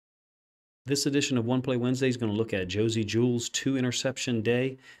This edition of One Play Wednesday is going to look at Josey Jewell's 2-interception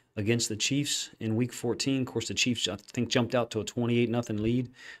day against the Chiefs in Week 14. Of course, the Chiefs, I think, jumped out to a 28-0 lead.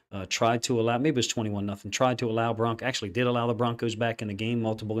 Tried to allow, maybe it was 21-0. Tried to allow actually did allow the Broncos back in the game.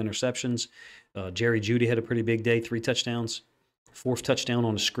 Multiple interceptions. Jerry Jeudy had a pretty big day, 3 touchdowns. 4th touchdown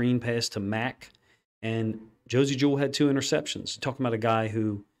on a screen pass to Mack, and Josey Jewell had 2 interceptions. Talking about a guy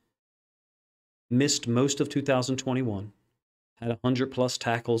who missed most of 2021. Had 100-plus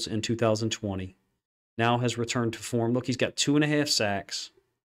tackles in 2020. Now has returned to form. Look, he's got 2.5 sacks.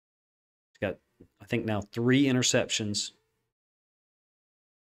 He's got, I think, now 3 interceptions,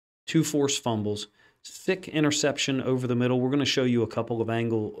 2 forced fumbles, thick interception over the middle. We're going to show you a couple of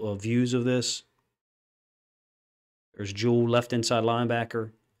angle views of this. There's Jewell, left inside linebacker.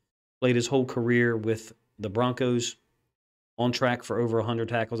 Played his whole career with the Broncos. On track for over 100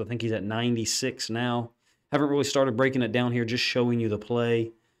 tackles. I think he's at 96 now. Haven't really started breaking it down here, just showing you the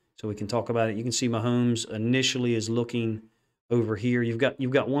play so we can talk about it. You can see Mahomes initially is looking over here. You've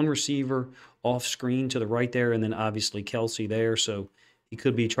got one receiver off screen to the right there, and then obviously Kelsey there. So he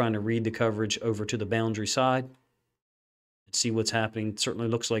could be trying to read the coverage over to the boundary side and see what's happening. Certainly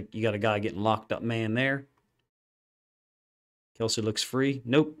looks like you got a guy getting locked up man there. Kelsey looks free.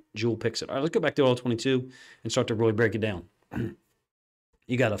 Nope. Jewell picks it. All right, let's go back to all 22 and start to really break it down.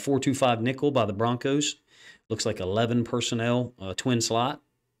 You got a 4-2-5 nickel by the Broncos. Looks like 11 personnel, twin slot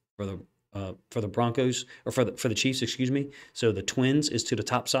for the Broncos, or for the Chiefs, excuse me. So the twins is to the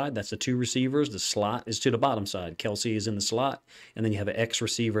top side. That's the 2 receivers. The slot is to the bottom side. Kelsey is in the slot, and then you have an X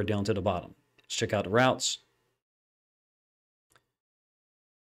receiver down to the bottom. Let's check out the routes.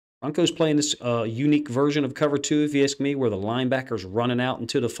 Broncos playing this unique version of cover 2, if you ask me, where the linebacker's running out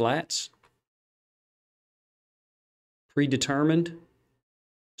into the flats. Predetermined.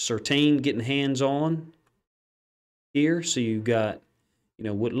 Surtain getting hands-on here. So you've got,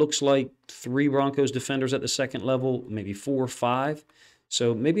 what looks like 3 Broncos defenders at the second level, maybe 4 or 5.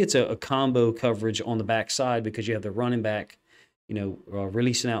 So maybe it's a combo coverage on the backside because you have the running back,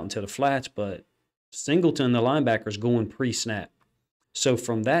 releasing out into the flats, but Singleton, the linebacker, is going pre-snap. So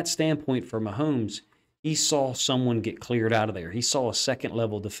from that standpoint for Mahomes, he saw someone get cleared out of there. He saw a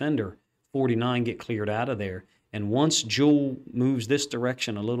second-level defender, 49, get cleared out of there. And once Jewell moves this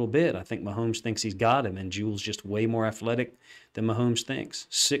direction a little bit, I think Mahomes thinks he's got him, and Jewell's just way more athletic than Mahomes thinks.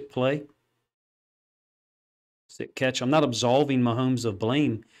 Sick play. Sick catch. I'm not absolving Mahomes of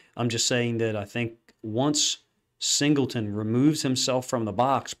blame. I'm just saying that I think once Singleton removes himself from the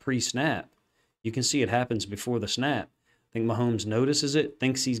box pre-snap, you can see it happens before the snap. I think Mahomes notices it,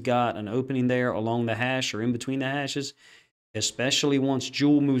 thinks he's got an opening there along the hash or in between the hashes, especially once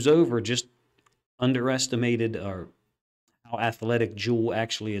Jewell moves over. Just underestimated how athletic Jewell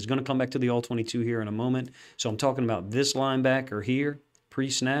actually is. Going to come back to the all-22 here in a moment. So I'm talking about this linebacker here,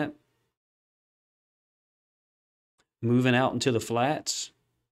 pre-snap. Moving out into the flats.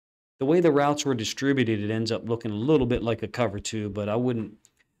 The way the routes were distributed, it ends up looking a little bit like a cover 2, but I wouldn't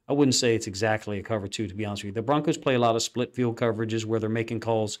say it's exactly a cover 2, to be honest with you. The Broncos play a lot of split field coverages where they're making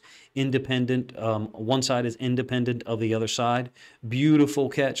calls independent. One side is independent of the other side. Beautiful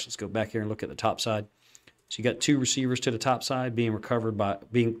catch. Let's go back here and look at the top side. So you got 2 receivers to the top side being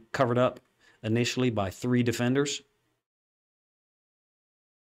covered up initially by 3 defenders.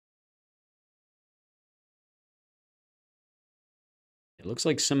 It looks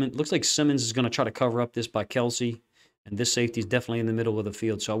like Simmons is going to try to cover up this by Kelsey. And this safety is definitely in the middle of the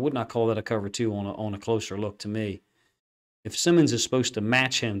field, so I would not call that a cover 2 on a closer look to me. If Simmons is supposed to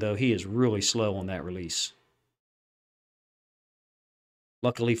match him, though, he is really slow on that release.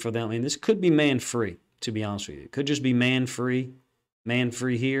 Luckily for them, this could be man-free, to be honest with you. It could just be man-free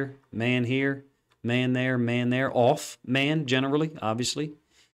here, man there, off man generally, obviously.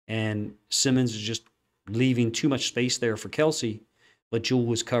 And Simmons is just leaving too much space there for Kelsey, but Jewell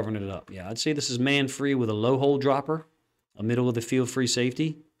was covering it up. Yeah, I'd say this is man-free with a low hole dropper, a middle of the field free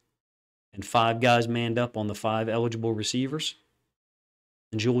safety, and 5 guys manned up on the 5 eligible receivers.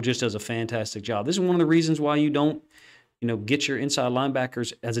 And Jewell just does a fantastic job. This is one of the reasons why you don't, get your inside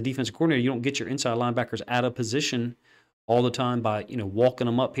linebackers as a defensive coordinator. You don't get your inside linebackers out of position all the time by, walking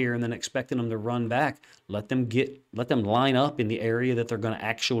them up here and then expecting them to run back. Let them line up in the area that they're going to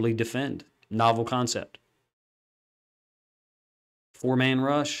actually defend. Novel concept. 4-man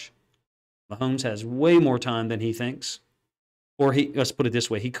rush. Mahomes has way more time than he thinks. Or let's put it this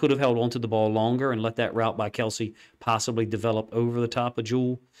way, he could have held onto the ball longer and let that route by Kelsey possibly develop over the top of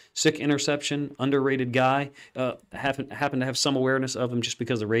Jewell. Sick interception, underrated guy. Happened to have some awareness of him just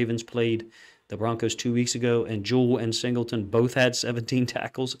because the Ravens played the Broncos 2 weeks ago, and Jewell and Singleton both had 17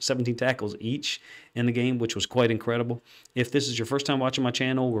 tackles each in the game, which was quite incredible. If this is your first time watching my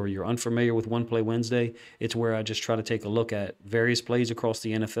channel or you're unfamiliar with One Play Wednesday, it's where I just try to take a look at various plays across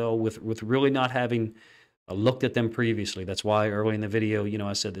the NFL with really not having looked at them previously. That's why early in the video,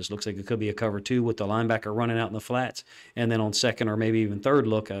 I said this looks like it could be a cover 2 with the linebacker running out in the flats. And then on second or maybe even third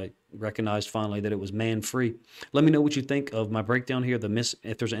look, I recognized finally that it was man-free. Let me know what you think of my breakdown here,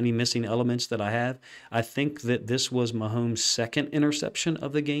 if there's any missing elements that I have. I think that this was Mahomes' second interception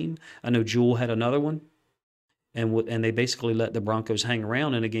of the game. I know Jewell had another one. And they basically let the Broncos hang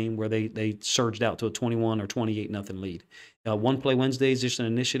around in a game where they surged out to a 21 or 28-0 lead. One Play Wednesday is just an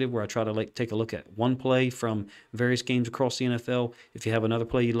initiative where I try to take a look at one play from various games across the NFL. If you have another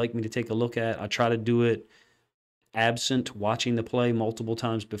play you'd like me to take a look at, I try to do it absent watching the play multiple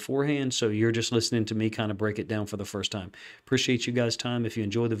times beforehand, so you're just listening to me kind of break it down for the first time. Appreciate you guys' time. If you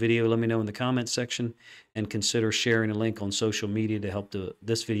enjoyed the video, let me know in the comments section, and consider sharing a link on social media to help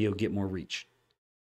this video get more reach.